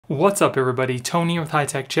What's up everybody, Tony with High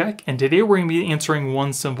Tech Check, and today we're going to be answering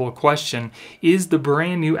one simple question. Is the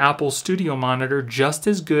brand new Apple Studio monitor just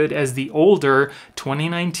as good as the older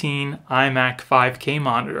 2019 iMac 5K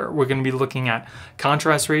monitor? We're going to be looking at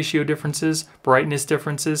contrast ratio differences, brightness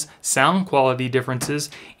differences, sound quality differences,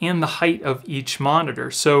 and the height of each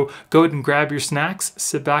monitor. So go ahead and grab your snacks,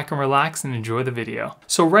 sit back and relax and enjoy the video.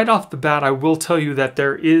 So right off the bat, I will tell you that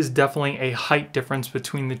there is definitely a height difference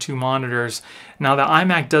between the two monitors. Now the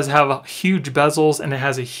iMac does have huge bezels and it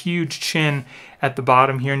has a huge chin at the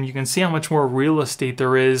bottom here, and you can see how much more real estate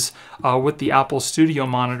there is with the Apple Studio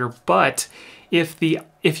monitor. But if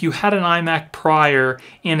you had an iMac prior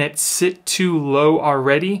and it sit too low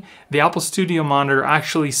already, the Apple Studio monitor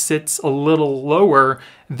actually sits a little lower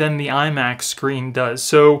than the iMac screen does.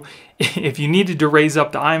 So if you needed to raise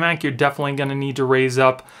up the iMac, you're definitely going to need to raise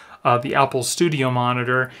up the Apple Studio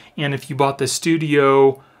monitor. And if you bought the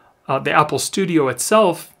Apple Studio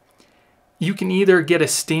itself, you can either get a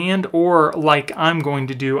stand or, like I'm going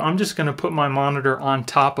to do, I'm just going to put my monitor on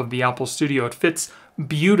top of the Apple Studio. It fits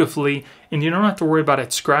beautifully and you don't have to worry about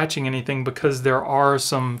it scratching anything because there are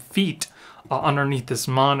some feet underneath this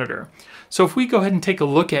monitor. So if we go ahead and take a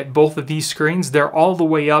look at both of these screens, they're all the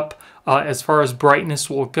way up as far as brightness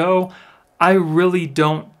will go. I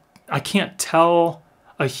can't tell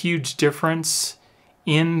a huge difference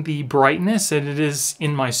in the brightness, and it is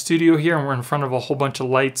in my studio here and we're in front of a whole bunch of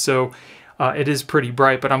lights, so it is pretty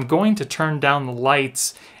bright. But I'm going to turn down the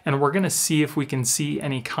lights and we're going to see if we can see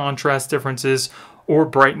any contrast differences or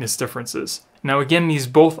brightness differences. Now again, these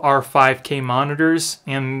both are 5K monitors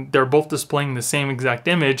and they're both displaying the same exact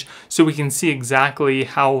image, so we can see exactly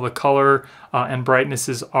how the color and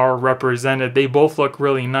brightnesses are represented. They both look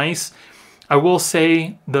really nice. I will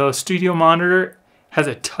say the Studio monitor has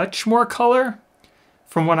a touch more color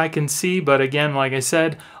from what I can see, but again, like I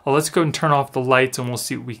said, let's go and turn off the lights and we'll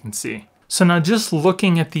see what we can see. So now just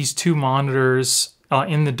looking at these two monitors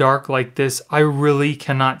in the dark like this, I really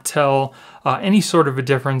cannot tell any sort of a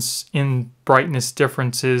difference in brightness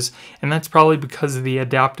differences, and that's probably because the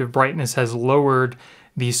adaptive brightness has lowered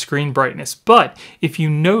the screen brightness. But if you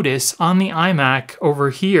notice on the iMac over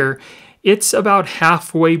here, it's about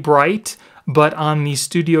halfway bright, but on the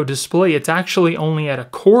Studio display, it's actually only at a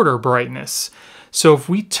quarter brightness. So if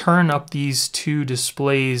we turn up these two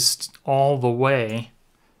displays all the way,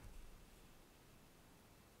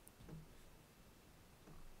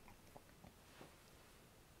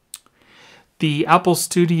 the Apple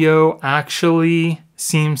Studio actually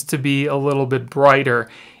seems to be a little bit brighter,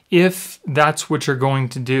 if that's what you're going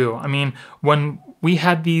to do. I mean, when we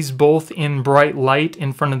had these both in bright light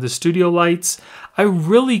in front of the Studio lights, I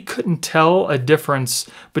really couldn't tell a difference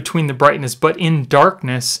between the brightness. But in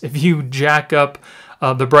darkness, if you jack up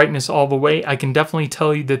the brightness all the way, I can definitely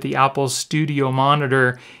tell you that the Apple Studio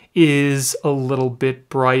monitor is a little bit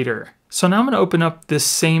brighter. So now I'm going to open up this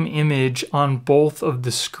same image on both of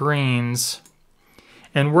the screens,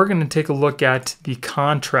 and we're going to take a look at the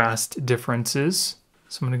contrast differences.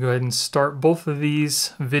 So I'm going to go ahead and start both of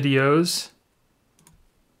these videos.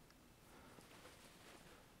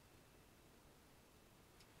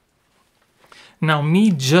 Now, me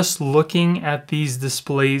just looking at these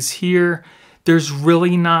displays here, there's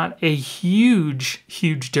really not a huge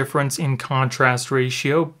difference in contrast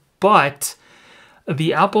ratio, but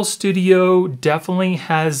the Apple Studio definitely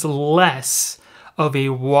has less of a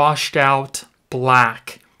washed out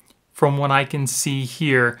black from what I can see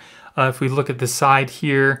here. If we look at the side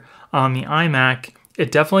here on the iMac,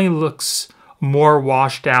 it definitely looks more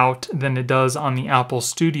washed out than it does on the Apple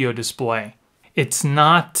Studio display. It's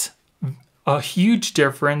not a huge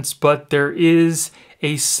difference, but there is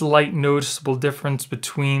a slight noticeable difference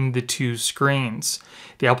between the two screens.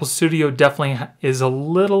 The Apple Studio definitely is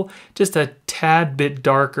just a tad bit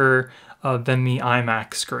darker than the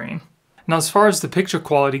iMac screen. Now, as far as the picture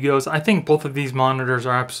quality goes, I think both of these monitors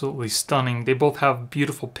are absolutely stunning. They both have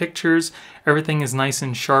beautiful pictures. Everything is nice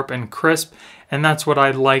and sharp and crisp, and that's what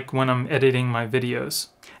I like when I'm editing my videos.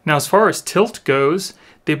 Now, as far as tilt goes,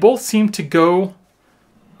 they both seem to go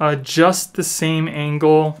just the same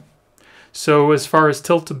angle. So as far as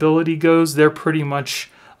tiltability goes, they're pretty much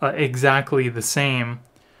exactly the same,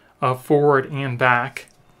 forward and back.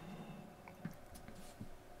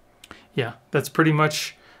 Yeah, that's pretty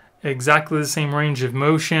much exactly the same range of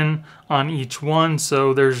motion on each one,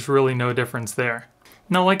 so there's really no difference there.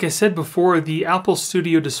 Now, like I said before, the Apple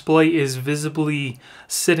Studio display is visibly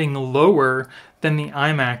sitting lower than the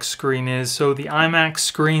iMac screen is. So the iMac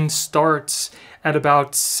screen starts at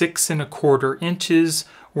about 6¼ inches,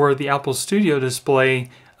 where the Apple Studio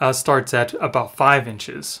display starts at about 5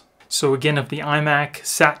 inches. So again, if the iMac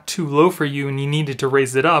sat too low for you and you needed to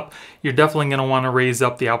raise it up, you're definitely going to want to raise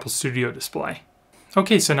up the Apple Studio display.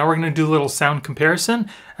 Okay, so now we're going to do a little sound comparison.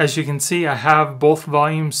 As you can see, I have both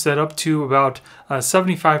volumes set up to about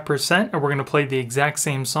 75%, and we're going to play the exact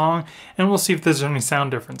same song, and we'll see if there's any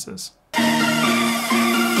sound differences.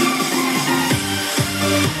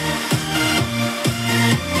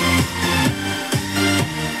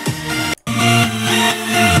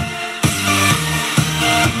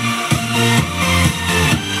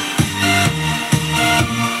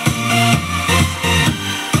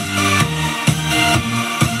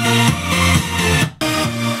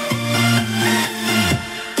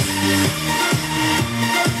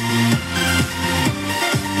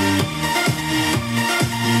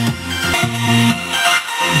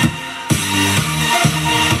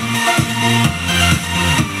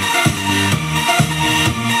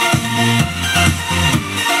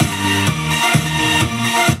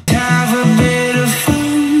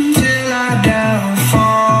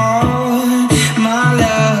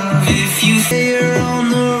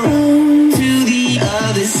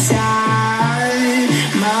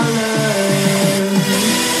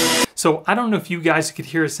 So I don't know if you guys could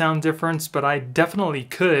hear a sound difference, but I definitely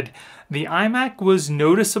could. The iMac was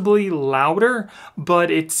noticeably louder, but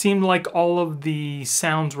it seemed like all of the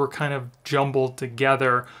sounds were kind of jumbled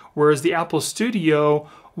together, whereas the Apple Studio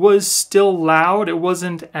was still loud. It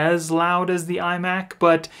wasn't as loud as the iMac,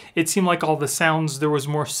 but it seemed like all the sounds, there was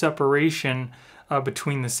more separation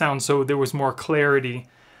between the sounds, so there was more clarity.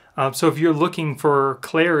 So if you're looking for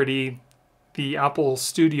clarity, the Apple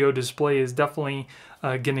Studio display is definitely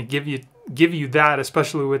going to give you that,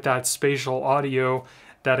 especially with that spatial audio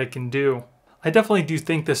that it can do. I definitely do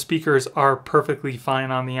think the speakers are perfectly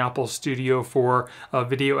fine on the Apple Studio for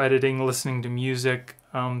video editing, listening to music,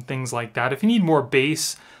 things like that. If you need more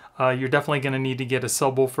bass, you're definitely going to need to get a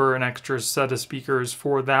subwoofer, an extra set of speakers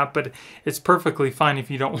for that, but it's perfectly fine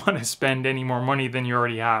if you don't want to spend any more money than you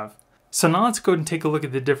already have. So now let's go ahead and take a look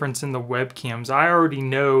at the difference in the webcams. I already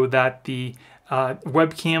know that the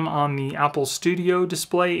webcam on the Apple Studio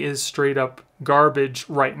display is straight up garbage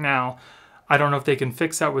right now. I don't know if they can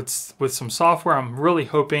fix that with some software. I'm really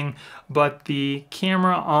hoping, but the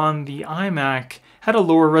camera on the iMac had a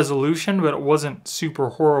lower resolution, but it wasn't super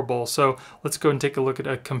horrible. So let's go and take a look at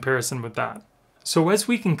a comparison with that. So as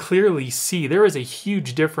we can clearly see, there is a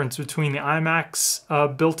huge difference between the iMac's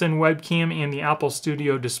built-in webcam and the Apple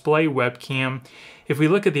Studio display webcam. If we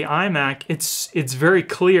look at the iMac, it's very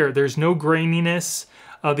clear. There's no graininess.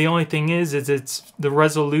 The only thing is the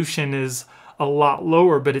resolution is a lot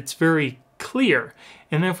lower, but it's very clear.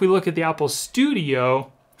 And then if we look at the Apple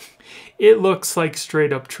Studio, it looks like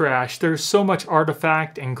straight up trash. There's so much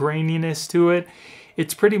artifact and graininess to it.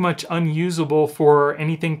 It's pretty much unusable for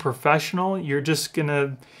anything professional. You're just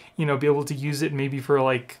gonna, be able to use it maybe for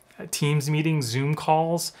like Teams meetings, Zoom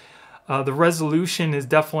calls. The resolution is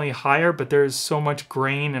definitely higher, but there's so much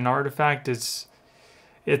grain and artifact.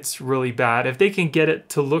 It's really bad. If they can get it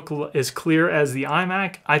to look as clear as the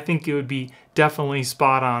iMac, I think it would be definitely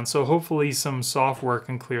spot on. So hopefully some software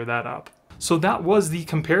can clear that up. So that was the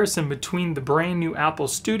comparison between the brand new Apple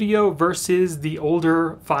Studio versus the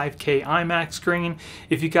older 5K iMac screen.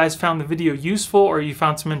 If you guys found the video useful or you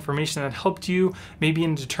found some information that helped you maybe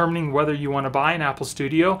in determining whether you want to buy an Apple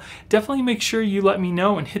Studio, definitely make sure you let me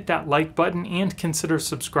know and hit that like button and consider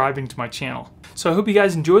subscribing to my channel. So I hope you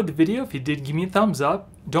guys enjoyed the video. If you did, give me a thumbs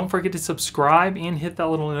up. Don't forget to subscribe and hit that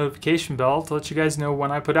little notification bell to let you guys know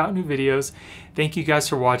when I put out new videos. Thank you guys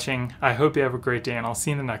for watching. I hope you have a great day, and I'll see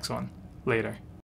you in the next one. Later.